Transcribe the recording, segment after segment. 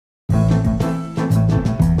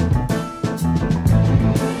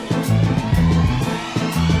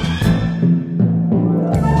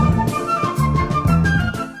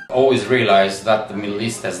Always realized that the Middle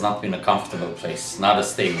East has not been a comfortable place, not a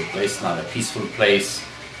stable place, not a peaceful place,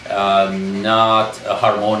 not a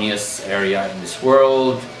harmonious area in this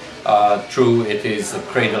world. True, it is the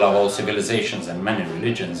cradle of all civilizations and many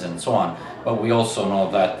religions and so on, but we also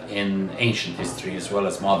know that in ancient history as well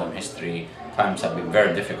as modern history, times have been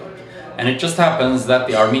very difficult. And it just happens that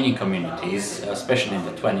the Armenian communities, especially in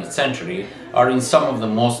the 20th century, are in some of the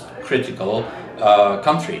most critical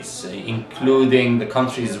countries, including the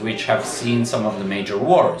countries which have seen some of the major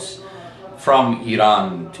wars, from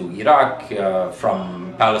Iran to Iraq,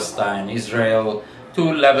 from Palestine, Israel,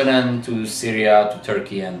 to Lebanon, to Syria, to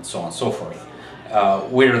Turkey, and so on and so forth.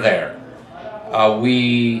 We're there.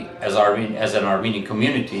 We, as an Armenian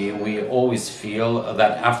community, we always feel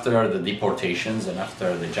that after the deportations and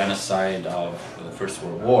after the genocide of the First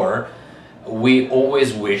World War, we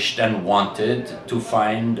always wished and wanted to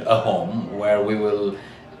find a home where we will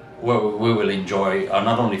enjoy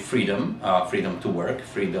not only freedom, freedom to work,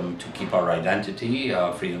 freedom to keep our identity,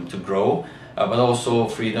 freedom to grow, but also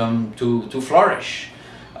freedom to flourish.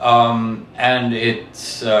 And the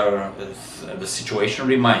situation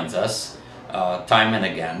reminds us time and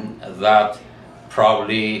again that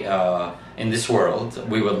probably in this world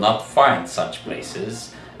we will not find such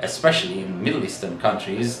places, especially in Middle Eastern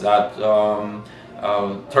countries, that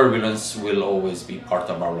turbulence will always be part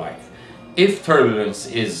of our life. If turbulence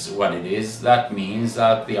is what it is, that means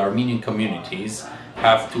that the Armenian communities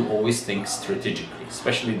have to always think strategically,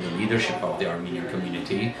 especially the leadership of the Armenian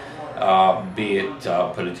community, be it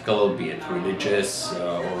political, be it religious,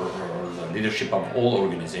 or the leadership of all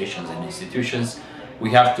organizations and institutions. We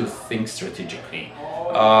have to think strategically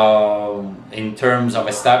in terms of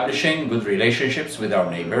establishing good relationships with our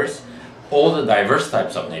neighbors, all the diverse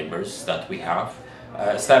types of neighbors that we have,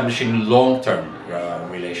 establishing long-term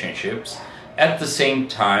relationships, at the same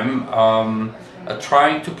time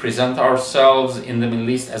trying to present ourselves in the Middle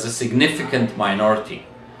East as a significant minority,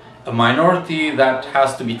 a minority that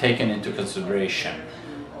has to be taken into consideration.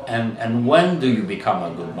 And when do you become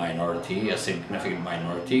a good minority, a significant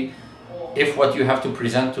minority? If what you have to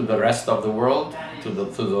present to the rest of the world, to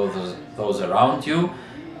those around you,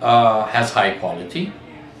 has high quality,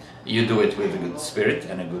 you do it with a good spirit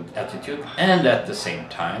and a good attitude, and at the same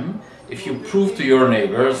time, if you prove to your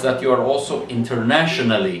neighbors that you are also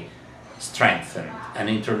internationally strengthened and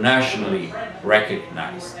internationally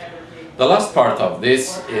recognized. The last part of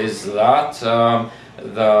this is that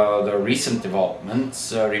the recent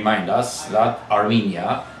developments remind us that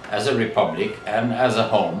Armenia, as a republic and as a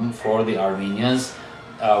home for the Armenians,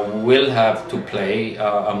 will have to play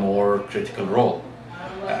a more critical role.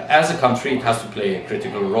 As a country, it has to play a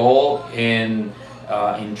critical role in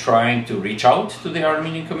trying to reach out to the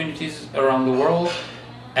Armenian communities around the world,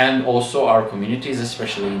 and also our communities,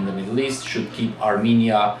 especially in the Middle East, should keep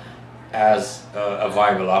Armenia as a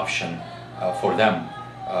viable option for them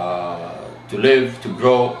to live, to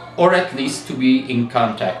grow, or at least to be in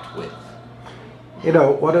contact with. You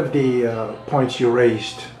know, one of the points you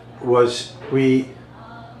raised was we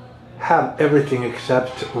have everything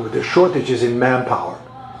except the shortages in manpower.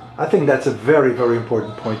 I think that's a very, very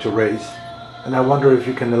important point to raise. And I wonder if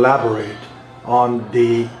you can elaborate on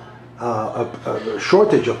the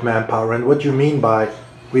shortage of manpower and what you mean by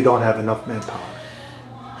we don't have enough manpower.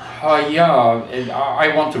 Yeah,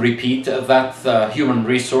 I want to repeat that the human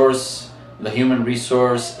resource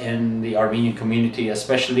in the Armenian community,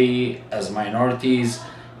 especially as minorities,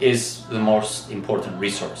 is the most important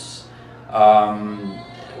resource.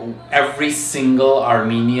 Every single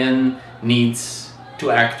Armenian needs to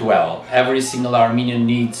act well. Every single Armenian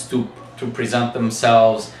needs to present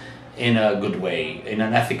themselves in a good way, in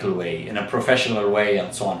an ethical way, in a professional way,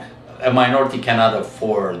 and so on. A minority cannot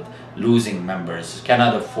afford losing members,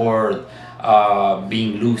 cannot afford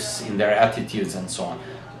being loose in their attitudes and so on.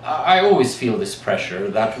 I always feel this pressure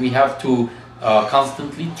that we have to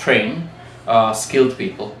constantly train skilled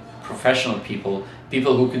people, professional people,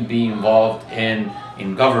 people who could be involved in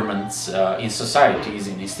governments, in societies,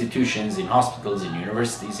 in institutions, in hospitals, in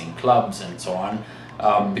universities, in clubs, and so on,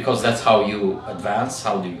 because that's how you advance,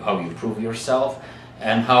 how you prove yourself,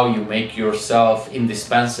 and how you make yourself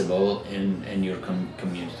indispensable in your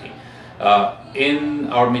community. In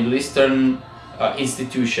our Middle Eastern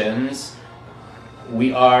institutions,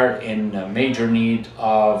 we are in a major need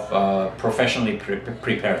of professionally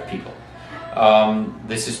prepared people.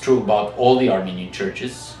 This is true about all the Armenian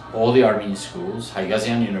churches, all the Armenian schools,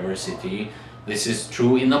 Haigazian University. This is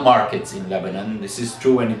true in the markets in Lebanon. This is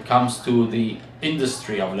true when it comes to the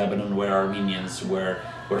industry of Lebanon, where Armenians were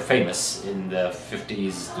famous in the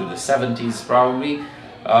 50s to the 70s probably.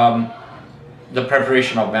 the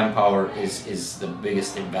preparation of manpower is the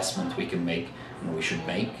biggest investment we can make and we should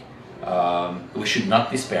make. We should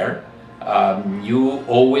not despair. You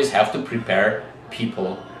always have to prepare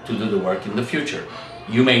people to do the work in the future.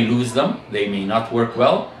 You may lose them, they may not work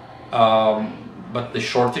well, but the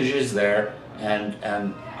shortage is there, and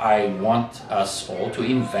I want us all to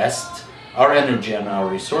invest our energy and our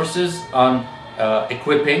resources on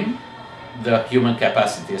equipping the human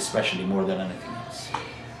capacity, especially more than anything else.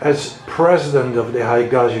 As president of the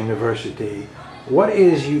Haigazian University, what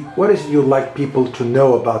is you like people to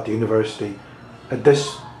know about the university at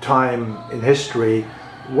this time in history?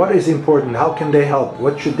 What is important? How can they help?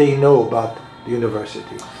 What should they know about the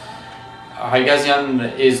university?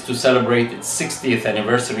 Haigazian is to celebrate its 60th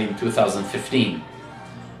anniversary in 2015.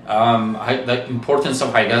 The importance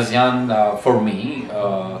of Haigazian for me,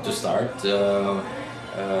 to start,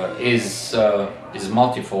 is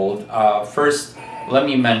multifold. First, let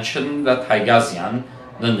me mention that Haigazian,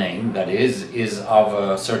 the name that is of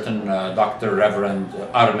a certain Dr. Reverend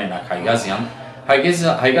Armenak Haigazian.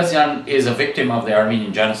 Haigazian is a victim of the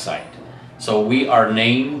Armenian genocide. So we are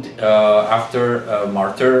named after a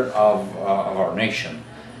martyr of our nation.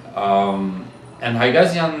 And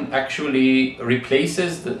Haigazian actually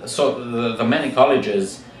replaces the many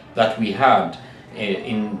colleges that we had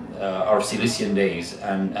in our Cilician days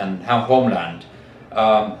and homeland.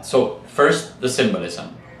 So first, the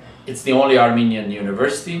symbolism. It's the only Armenian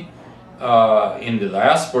university in the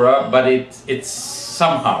diaspora, but it's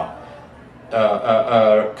somehow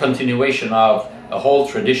a continuation of a whole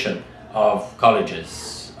tradition of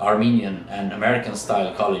colleges, Armenian and American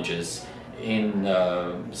style colleges in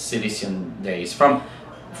Cilician days, from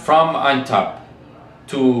Antap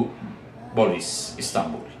to Bolis,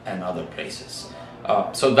 Istanbul, and other places.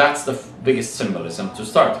 So that's the biggest symbolism to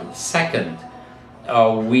start with. Second,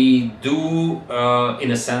 we do,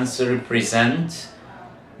 in a sense, represent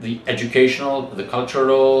the educational, the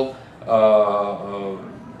cultural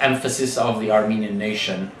emphasis of the Armenian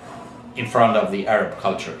nation in front of the Arab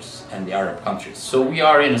cultures and the Arab countries. So we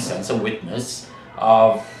are, in a sense, a witness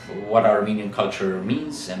of what Armenian culture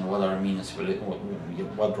means and what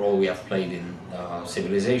what role we have played in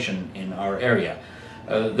civilization in our area.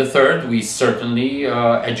 The third, we certainly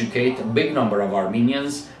educate a big number of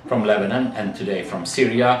Armenians from Lebanon and today from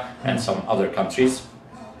Syria and some other countries.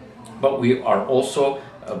 But we are also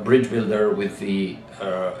a bridge builder with the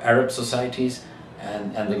Arab societies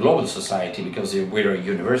and the global society, because we're a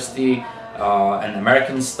university, an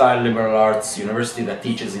American-style liberal arts university that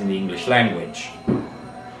teaches in the English language.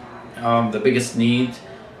 The biggest need,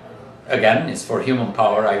 again, is for human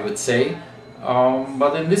power, I would say.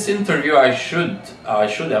 But in this interview, I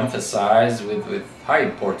should emphasize with high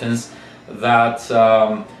importance that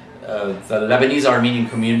the Lebanese Armenian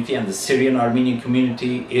community and the Syrian Armenian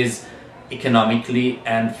community is economically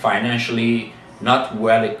and financially not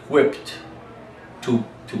well equipped to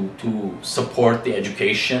support the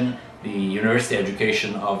education, the university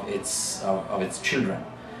education of its children.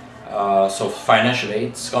 So financial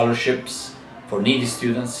aid, scholarships for needy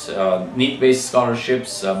students, need-based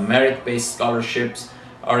scholarships, merit-based scholarships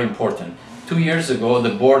are important. 2 years ago,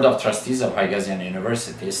 the Board of Trustees of Haigazian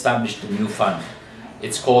University established a new fund.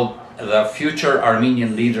 It's called the Future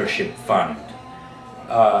Armenian Leadership Fund.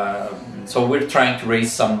 So we're trying to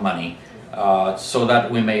raise some money so that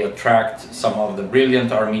we may attract some of the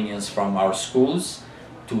brilliant Armenians from our schools,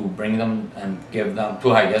 to bring them and give them to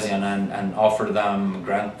Haigazian and offer them,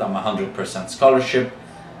 grant them 100% scholarship,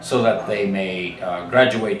 so that they may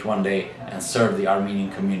graduate one day and serve the Armenian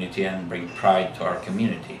community and bring pride to our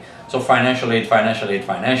community. So financial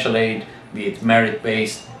aid, be it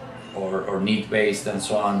merit-based or need-based and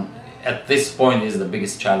so on, at this point is the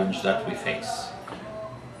biggest challenge that we face.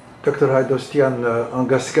 Dr. Haidostian,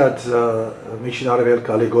 անգասկած միջնարևել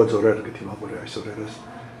կալի գործորեր գտիմավորի այսօրերս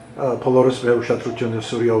բոլորս մեր ուշադրությունը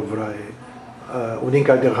Սուրիայի վրա է, ունենք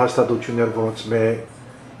այդտեղ հաստատություններ, որոնց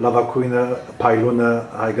լավագույնը փայլունը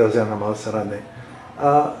Հaigazian համալսարանն է։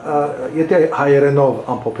 Եթե հայերենով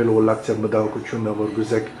ամփոփելու լակցել մտահոգությունը, որ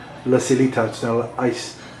գուզեք լսելի դարձնել այս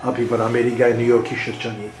ապի վրա Ամերիկայի Նյու Յորքի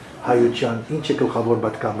շրջանի հայության, ինչ է գլխավոր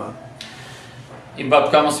պատկամը։ Իմ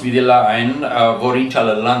պատկամս վիդելա այն, որ ինչ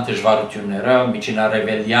ալելան դժվարությունները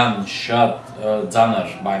միջինարևելյան շատ ծանր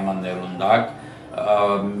պայմաններ ունդակ,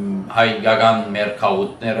 հայկական մեր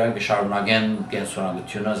քաղաքները կշարունակեն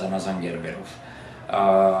կենսունագությունը զանազան գերբերով։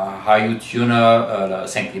 Հայությունը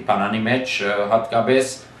սենկլիպանանի մեջ հատկապես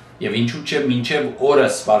եւ ինչու՞ չէ մինչեւ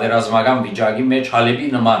օրս պատերազմական վիճակի մեջ Հալեբի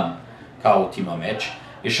նման քաղաքի մեջ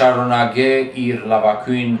կշարունակե իր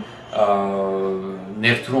լավագույն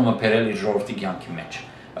ներդրումը բերել իր ժողովրդի կյանքի մեջ։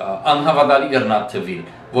 անհավատալի գրնատ թվիլ,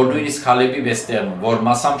 որ նույնիսկ Հալեբի վեստերնում, որ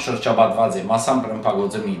մասամբ շրջապատված է, մասամբ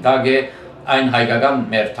ռմբագոծը մի դագ է, այն հայկական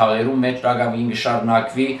մեր թաղերում մեջ ռագավին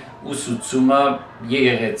գշարնակվի ուսուցումը,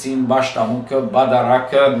 եղեղեցին, բաշտամունքը,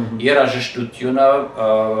 բադարակը, երաժշտությունը,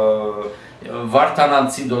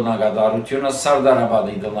 Վարդանանցի դոնագադարությունը,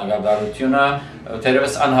 Սարդարաբադի դոնագադարությունը,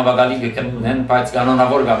 թերևս անհավատալի գտնեն, բայց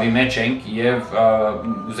կանոնավոր գավի մեջ ենք և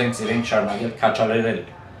ուզենք սիրենք շարունակել քաչալերել։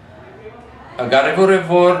 Կարևոր է,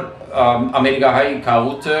 որ ամերիկահայ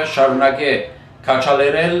քաղուտը շարունակ է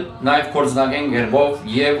քաչալերել, նաև կորձնագեն գերբով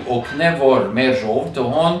և օգնե, որ մեր ժողովուրդը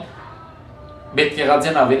հոն պետք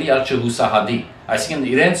եղածեն ավելի ալ չհուսահատի, այսինքն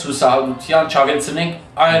իրենց հուսահատության չավելցնենք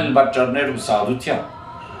այլ պատճառներ հուսահատության։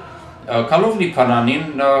 Կալով Լիբանանին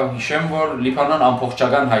հիշեմ, որ Լիբանան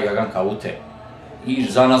ամբողջական հայկական քաղուտ է, իր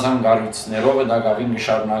զանազան գառույցներով դա գավին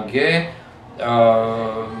գշարունակե,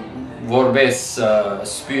 որպես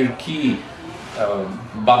սպյուրքի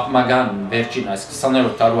բատմական վերջին, այս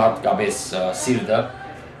 20-րդ դարու հատկապես սիրտը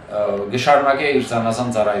գշարունակե իր զանազան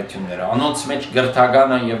ծառայությունները, անոնց մեջ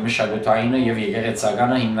գրթականը և մշակութայինը և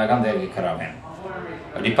եկեղեցականը հիմնական դեր կգրավեն։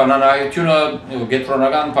 Լիբանանահայությունը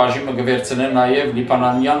գետրոնական բաժիմը կվերցնեն նաև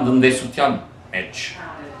լիբանանյան տնտեսության մեջ,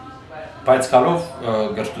 բայց գալով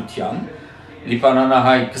գրթության,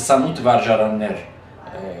 լիբանանահայ 28 վարժարաններ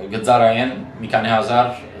գծարայեն մի քանի հազար,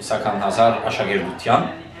 սական հազար աշակերտության,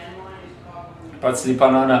 բայց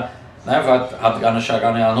Լիբանանը նաև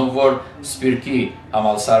հատկանշական է անով, որ Սպիրկի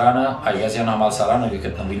համալսարանը, Հaigazian համալսարանը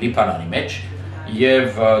գտնվի Լիբանանի մեջ և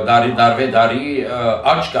դարվե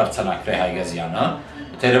աճ կարձանակրե Haigazian-ը,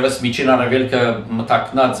 թերևս միջին արևելքը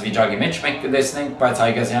մտակնած վիճակի մեջ մենք կտեսնենք, բայց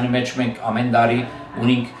Haigazian-ի մեջ մենք ամեն տարի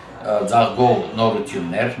ունենք ձաղգող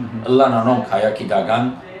նորություններ, ըլլան անոնք հայագիտական,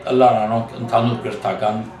 ըլլան անոնք ընդհանուր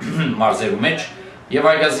գրթական մարզերու մեջ և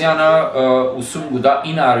Haigazian-ը ուսում գուտա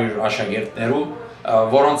 900 աշակերտներու,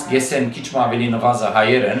 որոնց գեսեն քիչ ավելի նվազը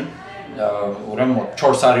հայեր են, ուրեմն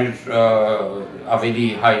 400 ավելի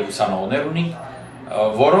հայ ուսանողներ ունենք,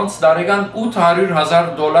 որոնց դարեկան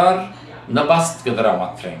 $800,000 նպաստ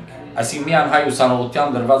կդրամատրենք, այսինքն միան հայ ուսանողության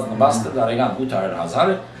դրված նպաստը դարեկան 800,000 է,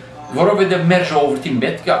 որովհետև մեր ժողովրդին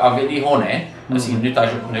պետքը ավելի հոն է, այսինքն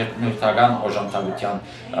նյութական օժանդակության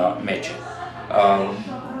մեջ է։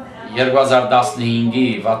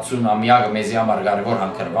 2015-ի 60-ամյակը մեզի համար կարևոր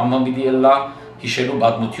հանգրվամը պիտի ելլա հիշելու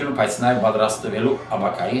պատմությունը, բայց նաև պատրաստվելու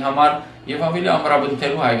ապագայի համար և ավելի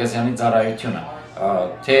ամրապնդելու Haigazian-ի ծառայությունը,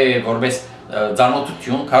 թե որպես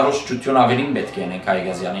ծանոթություն, քարոզչություն ավելին պետք է ունենք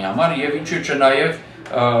Haigazian-ի համար և ինչու՞ չէ նաև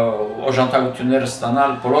օժանդակությունները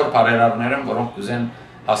ստանալ բոլոր բարերարներն, որոնք կուզեն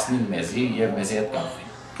հասնին մեզի և մեզի հետ կապվին։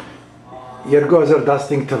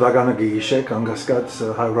 2015 թվականը գիշեք անկասկած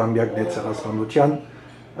 100-ամյակ ներծաղացմանության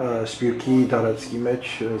Սպիրկի տարածքի մեջ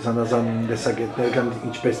զանազան տեսակետներ կան,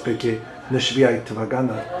 ինչպես պետք է նշվի այդ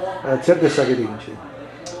թվականը, ձեր տեսակետը ինչ է։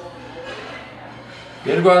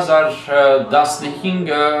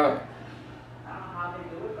 2015-ը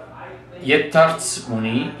եթարց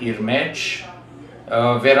ունի իր մեջ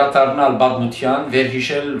վերադառնալ պատմության,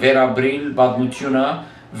 վերհիշել, վերաբրիլ պատմությունը,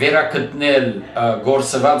 վերագտնել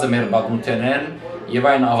գործվածը մեր պատմութենեն և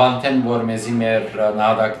այն ավանտեն, որ մեզի մեր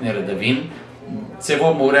նահատակները դվին,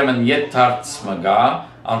 ծևով ուրեմն եթարց մգա,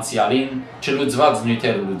 անցյալին չլուծված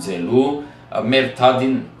նյութեր լուծելու, մեր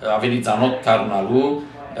թադին ավելի ծանոթ դառնալու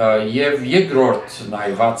և երկրորդ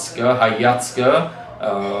նայվածքը, հայացքը,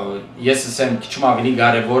 ես ասեմ քիչ ավելի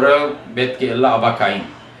կարևորը պետք է ըլլա ապագային։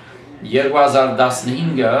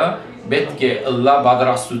 2015-ը պետք է ըլլա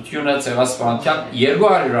պատրաստությունը ցեղասպանության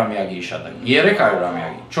 200-ամյակի հիշատակ,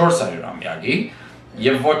 300-ամյակի, 400-ամյակի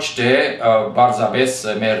և ոչ թե բարձրապես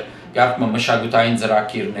մեր գարկմը մշակութային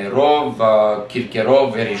ծրագիրներով, քիրքերով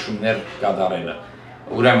վերհիշումներ կատարելը։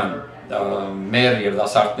 Ուրեմն մեր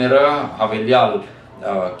երիտասարդները հավելյալ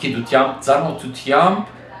գիտությամբ, ծանոթությամբ,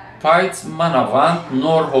 բայց մանավանդ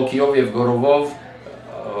նոր հոգիով և գորովով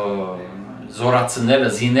զորացնելը,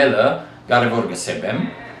 զինելը կարևոր գսեբեմ,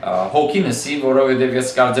 հոգինսի, որովհետև ես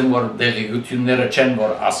կարծեմ, որ դեղեցությունները չեն,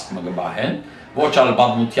 որ ասկմը կբահեն, ոչ ալ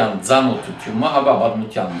պատմության ծանոթությունը, հապա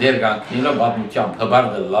պատմության դերգանքնելը, պատմության հբար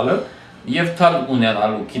դլալը և թալ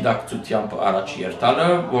ունենալու գիտակցությամբ առաջ երթալը,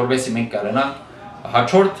 որովհետև մենք կարենանք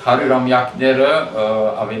հաջորդ 100-ամյակները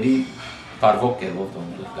ավելի բարվոք կերպով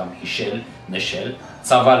դոնել կամ հիշել, նշել,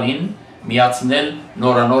 ցավալին միացնել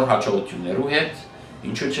նորանոր հաջողություններու հետ,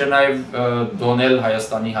 ինչու՞ չէ նաև դոնել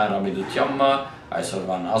Հայաստանի Հանրապետությունը,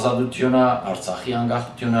 այսօրվան ազատությունը, Արցախի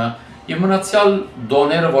անկախությունը և մնացյալ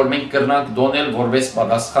դոները, որ մենք կրնանք դոնել որպես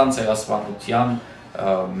պատասխան ցեղասպանության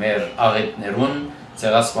մեր աղետներուն,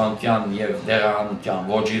 ցեղասպանության և դեղահանության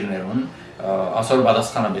ոճիրներուն, այսօր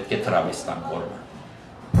պատասխանը պետք է տրավեստան կորմը։